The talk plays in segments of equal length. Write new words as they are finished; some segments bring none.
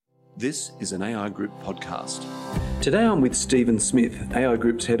This is an AI Group podcast. Today I'm with Stephen Smith, AI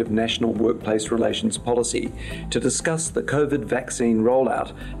Group's Head of National Workplace Relations Policy, to discuss the COVID vaccine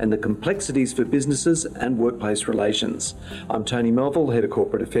rollout and the complexities for businesses and workplace relations. I'm Tony Melville, Head of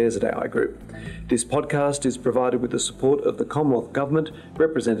Corporate Affairs at AI Group. This podcast is provided with the support of the Commonwealth Government,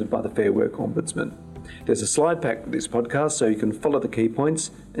 represented by the Fair Work Ombudsman. There's a slide pack with this podcast so you can follow the key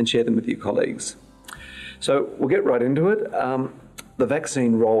points and share them with your colleagues. So we'll get right into it. The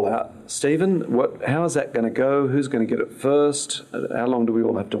vaccine rollout. Stephen, how is that going to go? Who's going to get it first? How long do we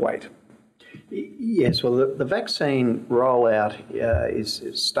all have to wait? Yes, well, the vaccine rollout is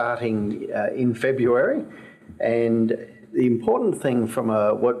starting in February, and the important thing from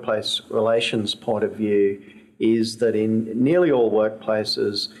a workplace relations point of view is that in nearly all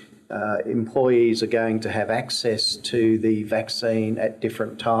workplaces, employees are going to have access to the vaccine at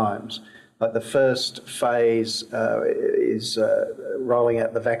different times. Like the first phase is rolling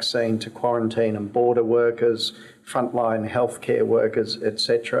out the vaccine to quarantine and border workers, frontline healthcare workers,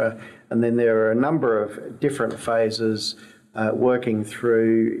 etc. And then there are a number of different phases working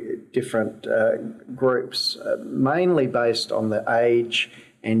through different groups, mainly based on the age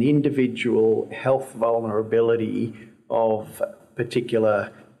and individual health vulnerability of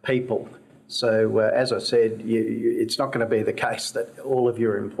particular people. So, as I said, it's not going to be the case that all of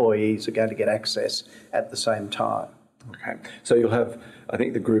your employees are going to get access at the same time. Okay, so you'll have, I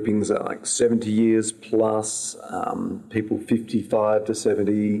think the groupings are like 70 years plus, people 55 to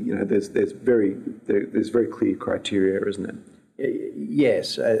 70. You know, there's very clear criteria, isn't it?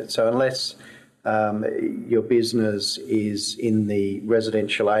 Yes. So unless your business is in the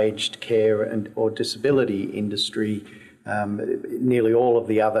residential aged care or disability industry, nearly all of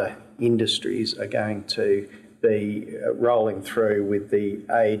the other industries are going to be rolling through with the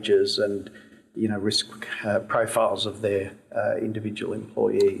ages and risk profiles of their individual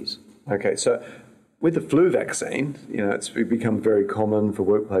employees. Okay, so with the flu vaccine, it's become very common for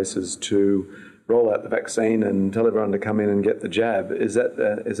workplaces to roll out the vaccine and tell everyone to come in and get the jab. Is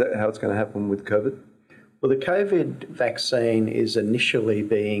that how it's going to happen with COVID? Well, the COVID vaccine is initially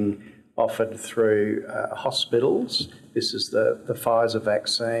being offered through hospitals. This is the Pfizer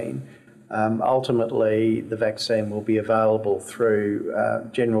vaccine. Ultimately, the vaccine will be available through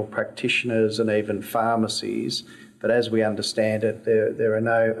general practitioners and even pharmacies. But as we understand it, there are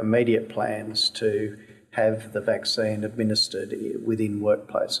no immediate plans to have the vaccine administered within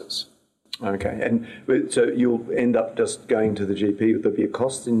workplaces. Okay, and so you'll end up just going to the GP. Will there be a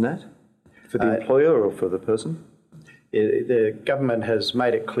cost in that for the employer or for the person? The government has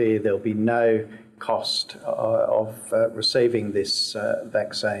made it clear there'll be no cost of receiving this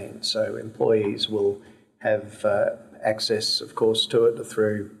vaccine. So employees will have access, of course, to it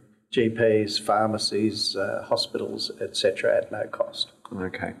through GPs, pharmacies, hospitals, etc. at no cost.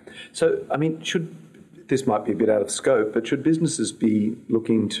 Okay. So, this might be a bit out of scope, but should businesses be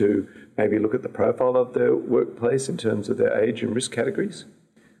looking to maybe look at the profile of their workplace in terms of their age and risk categories?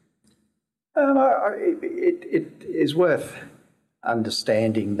 It is worth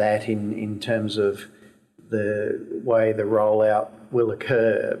understanding that in terms of the way the rollout will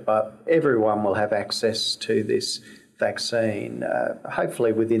occur, but everyone will have access to this vaccine,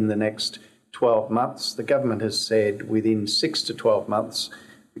 hopefully within the next 12 months. The government has said within 6 to 12 months,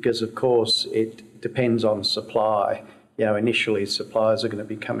 because of course it depends on supply. Initially supplies are going to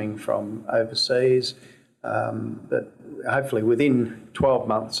be coming from overseas, but hopefully within 12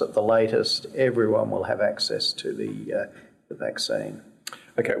 months at the latest, everyone will have access to the vaccine.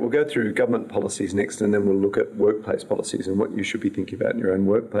 Okay, we'll go through government policies next, and then we'll look at workplace policies and what you should be thinking about in your own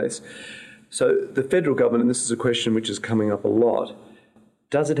workplace. So the federal government, and this is a question which is coming up a lot,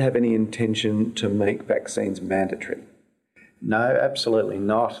 does it have any intention to make vaccines mandatory? No, absolutely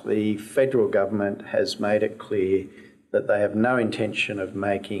not. The federal government has made it clear that they have no intention of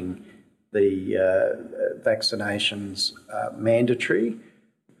making the vaccinations mandatory.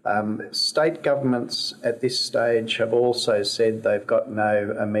 State governments at this stage have also said they've got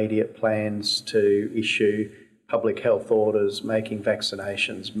no immediate plans to issue public health orders making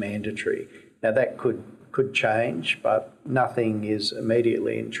vaccinations mandatory. Now that could change, but nothing is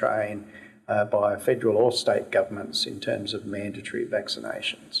immediately in train by federal or state governments in terms of mandatory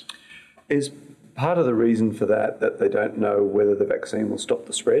vaccinations. Is part of the reason for that they don't know whether the vaccine will stop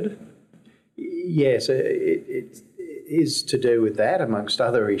the spread? Yes, it is to do with that, amongst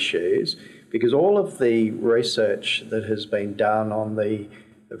other issues, because all of the research that has been done on the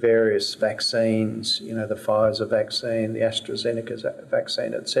various vaccines, the Pfizer vaccine, the AstraZeneca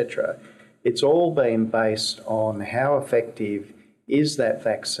vaccine, etc., it's all been based on how effective is that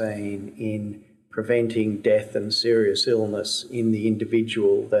vaccine in preventing death and serious illness in the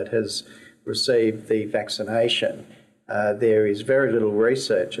individual that has received the vaccination. There is very little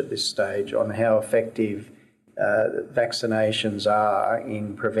research at this stage on how effective vaccinations are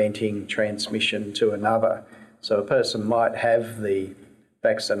in preventing transmission to another. So a person might have the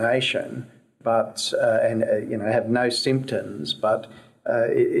vaccination, but have no symptoms, but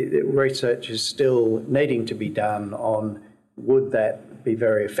research is still needing to be done on would that be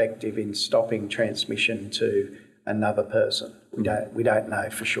very effective in stopping transmission to another person. We don't know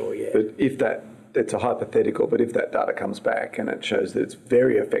for sure yet. But it's a hypothetical, but if that data comes back and it shows that it's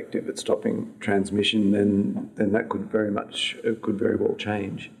very effective at stopping transmission, then that could very well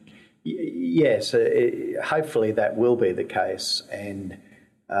change. Yes, hopefully that will be the case, and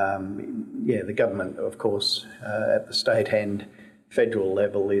the government, of course, at the state and federal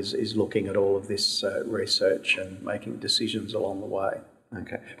level is looking at all of this research and making decisions along the way.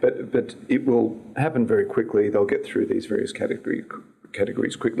 Okay, but it will happen very quickly. They'll get through these various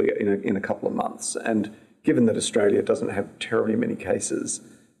categories quickly in a couple of months. And given that Australia doesn't have terribly many cases,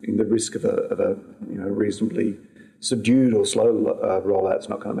 the risk of a reasonably subdued or slow rollout is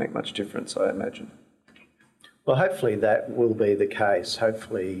not going to make much difference, I imagine. Well, hopefully that will be the case.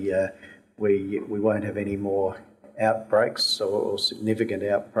 Hopefully we won't have any more outbreaks or significant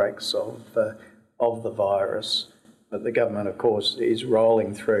outbreaks of the virus. But the government, of course, is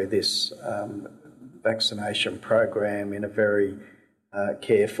rolling through this vaccination program in a very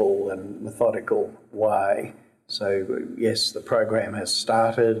careful and methodical way. So, yes, the program has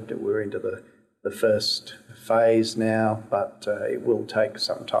started. We're into the first phase now, but it will take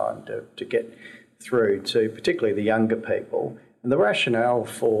some time to get through to particularly the younger people. And the rationale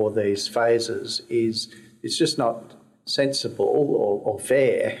for these phases is it's just not sensible or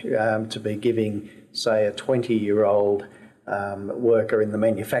fair to be giving, say, a 20-year-old worker in the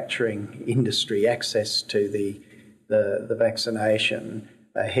manufacturing industry access to the vaccination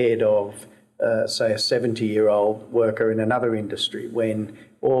ahead of, say, a 70-year-old worker in another industry, when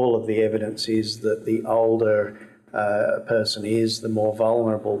all of the evidence is that the older a person is, the more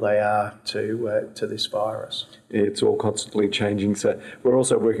vulnerable they are to this virus. It's all constantly changing. So we're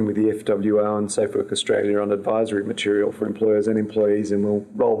also working with the FWO and Safe Work Australia on advisory material for employers and employees, and we'll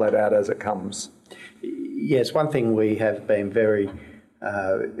roll that out as it comes. Yes, one thing we have been very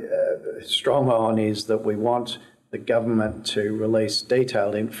strong on is that we want the government to release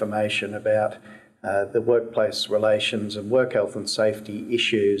detailed information about the workplace relations and work health and safety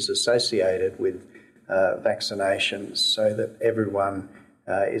issues associated with vaccinations, so that everyone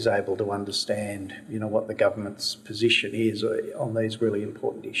is able to understand, what the government's position is on these really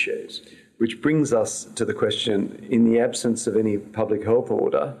important issues. Which brings us to the question, in the absence of any public health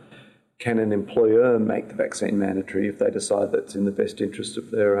order, can an employer make the vaccine mandatory if they decide that's in the best interest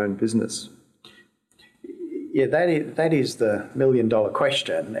of their own business? Yeah, that is the million-dollar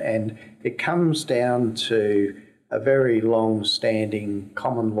question, and it comes down to a very long-standing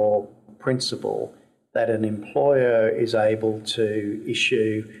common law principle that an employer is able to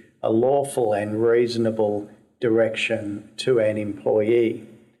issue a lawful and reasonable direction to an employee.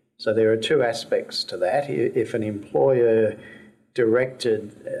 So there are two aspects to that. If an employer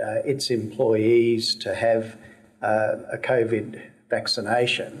directed its employees to have a COVID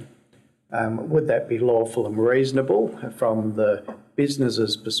vaccination, would that be lawful and reasonable from the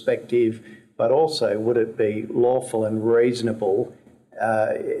business's perspective, but also would it be lawful and reasonable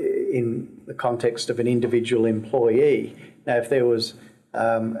in the context of an individual employee? Now, if there was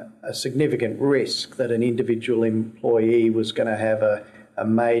a significant risk that an individual employee was going to have a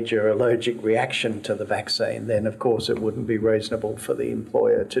major allergic reaction to the vaccine, then of course it wouldn't be reasonable for the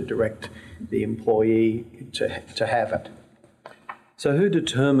employer to direct the employee to have it. So who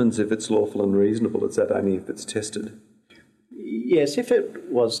determines if it's lawful and reasonable? Is that only if it's tested? Yes, if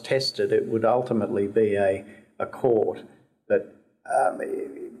it was tested, it would ultimately be a court. But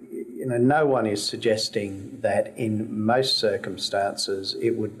no one is suggesting that in most circumstances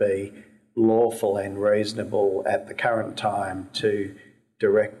it would be lawful and reasonable at the current time to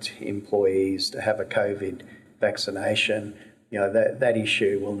direct employees to have a COVID vaccination. That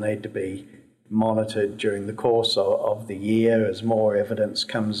issue will need to be monitored during the course of the year as more evidence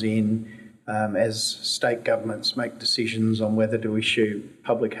comes in, as state governments make decisions on whether to issue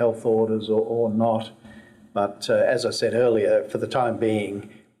public health orders or not. But as I said earlier, for the time being,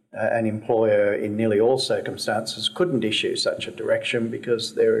 an employer in nearly all circumstances couldn't issue such a direction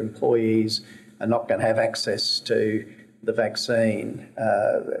because their employees are not going to have access to the vaccine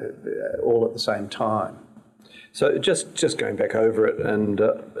all at the same time. So just going back over it,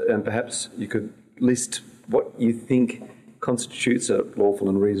 and perhaps you could list what you think constitutes a lawful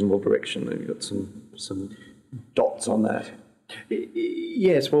and reasonable direction? You've got some dots on that.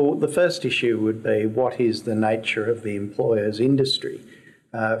 Yes, well, the first issue would be what is the nature of the employer's industry?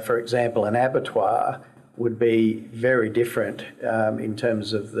 For example, an abattoir would be very different in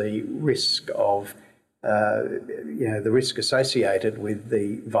terms of the risk of, the risk associated with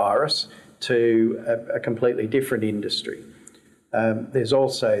the virus to a completely different industry. There's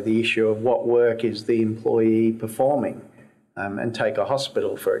also the issue of what work is the employee performing. And take a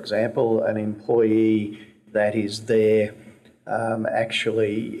hospital, for example, an employee that is there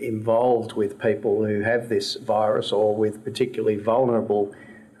actually involved with people who have this virus or with particularly vulnerable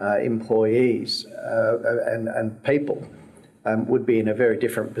employees and people would be in a very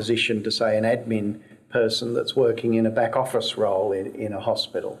different position to, say, an admin person that's working in a back office role in a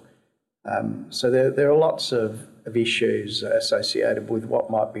hospital. So there are lots of issues associated with what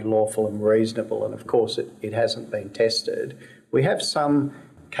might be lawful and reasonable, and of course it hasn't been tested. We have some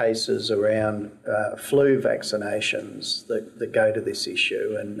cases around flu vaccinations that go to this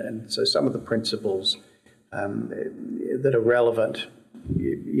issue, and so some of the principles that are relevant,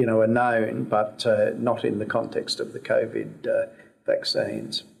 are known, but not in the context of the COVID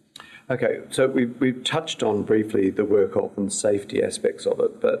vaccines. Okay, so we've touched on briefly the work health and safety aspects of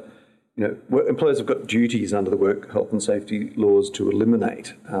it, but employers have got duties under the work health and safety laws to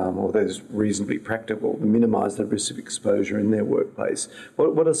eliminate, or that is reasonably practical, to minimise the risk of exposure in their workplace.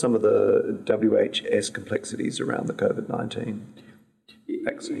 What are some of the WHS complexities around the COVID-19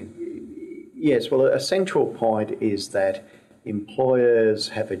 vaccine? Yes, well, a central point is that employers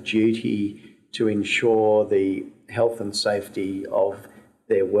have a duty to ensure the health and safety of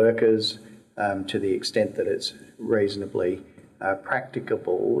their workers to the extent that it's reasonably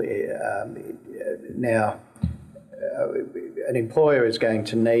practicable. Now, an employer is going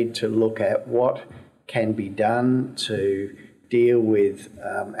to need to look at what can be done to deal with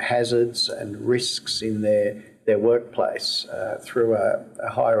hazards and risks in their workplace through a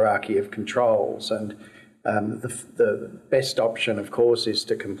hierarchy of controls. And the best option, of course, is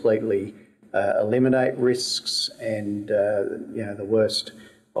to completely eliminate risks, and the worst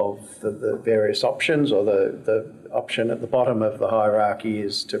of the various options, or the option at the bottom of the hierarchy,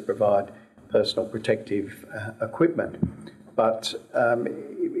 is to provide personal protective equipment. But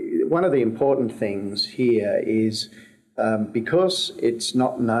one of the important things here is because it's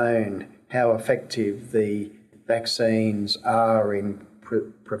not known how effective the vaccines are in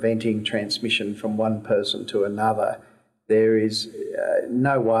preventing transmission from one person to another, there is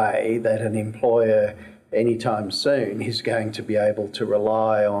no way that an employer anytime soon is going to be able to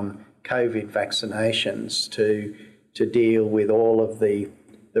rely on COVID vaccinations to deal with all of the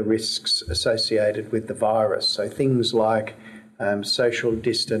risks associated with the virus. So things like social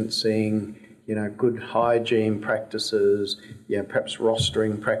distancing, good hygiene practices, perhaps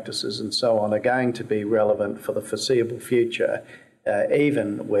rostering practices and so on are going to be relevant for the foreseeable future,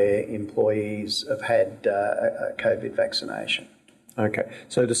 even where employees have had a COVID vaccination. Okay,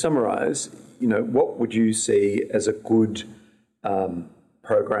 so to summarise, what would you see as a good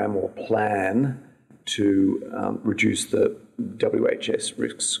program or plan to reduce the WHS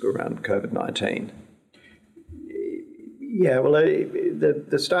risks around COVID-19? Yeah, well,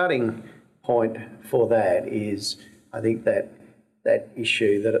 the starting point for that is, I think, that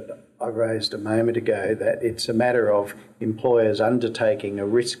issue that I raised a moment ago, that it's a matter of employers undertaking a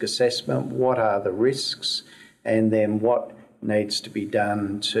risk assessment. What are the risks? And then what needs to be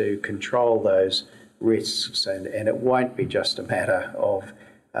done to control those risks, and it won't be just a matter of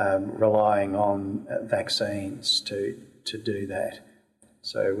relying on vaccines to do that.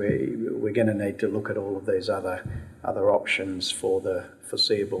 So we're going to need to look at all of these other options for the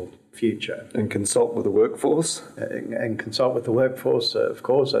foreseeable future. And consult with the workforce? And consult with the workforce, of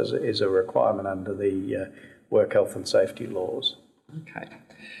course, is a requirement under the work health and safety laws. Okay.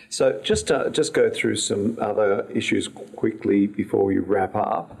 So just go through some other issues quickly before we wrap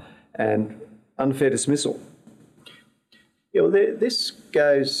up. And unfair dismissal. This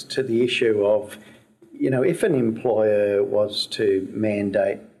goes to the issue of, if an employer was to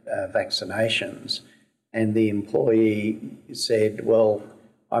mandate vaccinations and the employee said, well,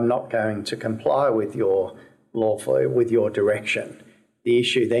 I'm not going to comply with your direction, the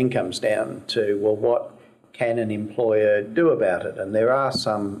issue then comes down to, well, what can an employer do about it? And there are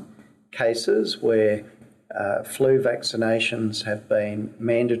some cases where flu vaccinations have been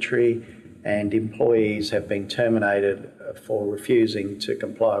mandatory and employees have been terminated for refusing to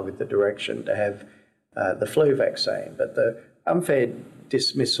comply with the direction to have the flu vaccine. But the unfair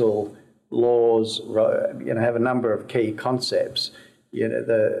dismissal laws, have a number of key concepts.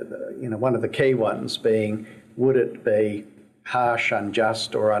 One of the key ones being, would it be harsh,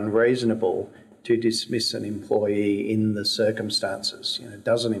 unjust or unreasonable to dismiss an employee in the circumstances.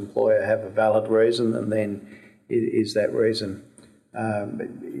 Does an employer have a valid reason, and then is that reason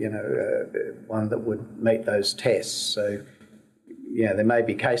one that would meet those tests? So, there may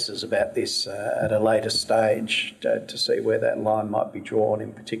be cases about this at a later stage to see where that line might be drawn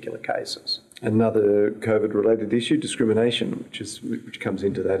in particular cases. Another COVID-related issue, discrimination, which comes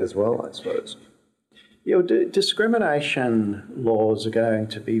into that as well, I suppose. Discrimination laws are going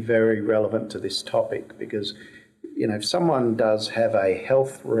to be very relevant to this topic because, if someone does have a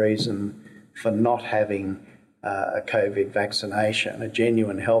health reason for not having a COVID vaccination, a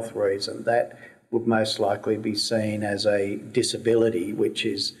genuine health reason, that would most likely be seen as a disability, which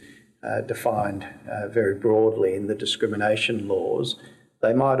is defined very broadly in the discrimination laws.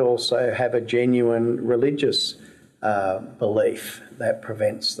 They might also have a genuine religious belief that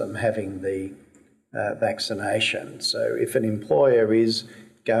prevents them having the vaccination. So if an employer is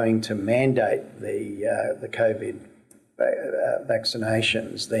going to mandate the COVID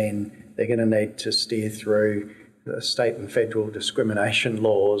vaccinations, then they're going to need to steer through the state and federal discrimination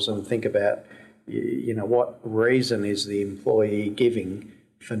laws and think about what reason is the employee giving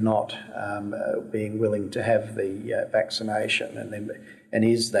for not being willing to have the vaccination, and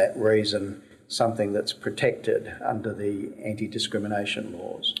is that reason something that's protected under the anti-discrimination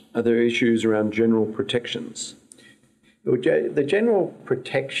laws. Are there issues around general protections? The general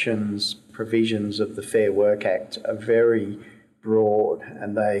protections provisions of the Fair Work Act are very broad,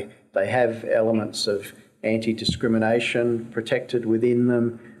 and they have elements of anti-discrimination protected within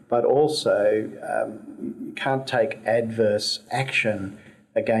them, but also you can't take adverse action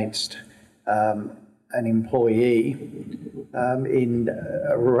against an employee in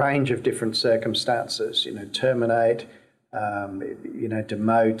a range of different circumstances, terminate,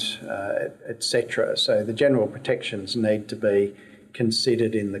 demote, etc. So the general protections need to be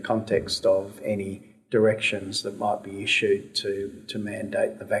considered in the context of any directions that might be issued to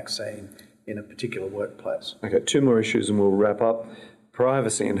mandate the vaccine in a particular workplace. Okay, two more issues and we'll wrap up.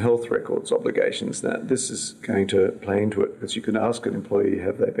 Privacy and health records obligations. Now, this is going to play into it because you can ask an employee,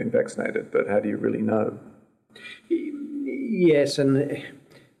 have they been vaccinated, but how do you really know? Yes, and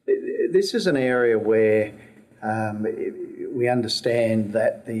this is an area where we understand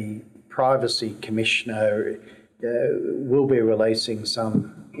that the Privacy Commissioner will be releasing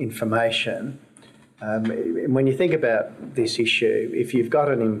some information. When you think about this issue, if you've got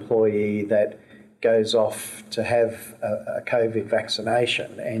an employee that goes off to have a COVID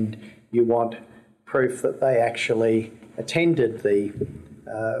vaccination and you want proof that they actually attended the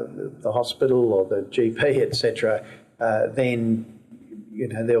hospital or the GP, etc., then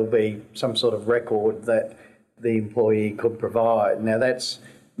there'll be some sort of record that the employee could provide. Now, that's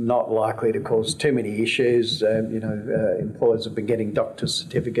not likely to cause too many issues. Employers have been getting doctor's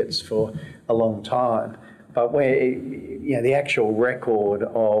certificates for a long time, but where the actual record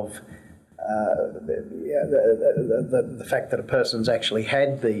of the fact that a person's actually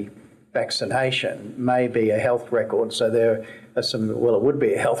had the vaccination may be a health record. So there are it would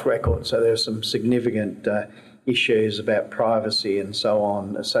be a health record. So there are some significant issues about privacy and so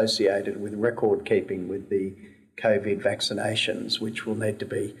on associated with record keeping with the COVID vaccinations, which will need to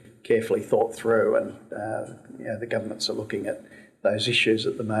be carefully thought through. And the governments are looking at those issues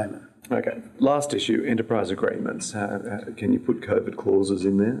at the moment. Okay. Last issue, enterprise agreements. Can you put COVID clauses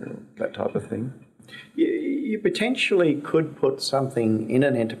in there, that type of thing? You potentially could put something in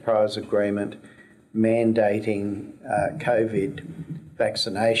an enterprise agreement mandating COVID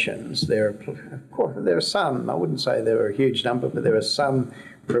vaccinations. There are some, I wouldn't say there are a huge number, but there are some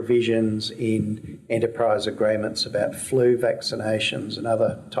provisions in enterprise agreements about flu vaccinations and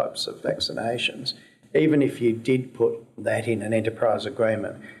other types of vaccinations. Even if you did put that in an enterprise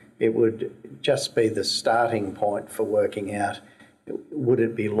agreement, it would just be the starting point for working out, would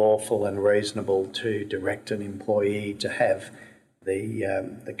it be lawful and reasonable to direct an employee to have the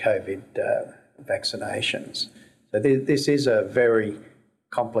COVID vaccinations. So this is a very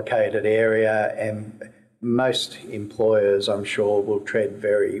complicated area, and most employers, I'm sure, will tread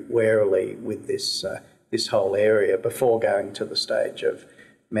very warily with this whole area before going to the stage of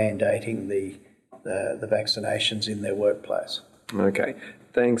mandating the vaccinations in their workplace. Okay.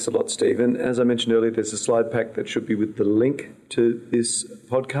 Thanks a lot, Stephen. As I mentioned earlier, there's a slide pack that should be with the link to this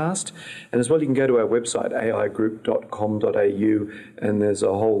podcast. And as well, you can go to our website, aigroup.com.au, and there's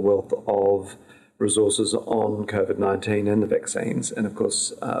a whole wealth of resources on COVID-19 and the vaccines. And of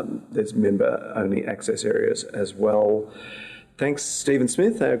course, there's member-only access areas as well. Thanks, Stephen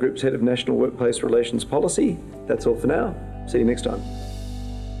Smith, our group's Head of National Workplace Relations Policy. That's all for now. See you next time.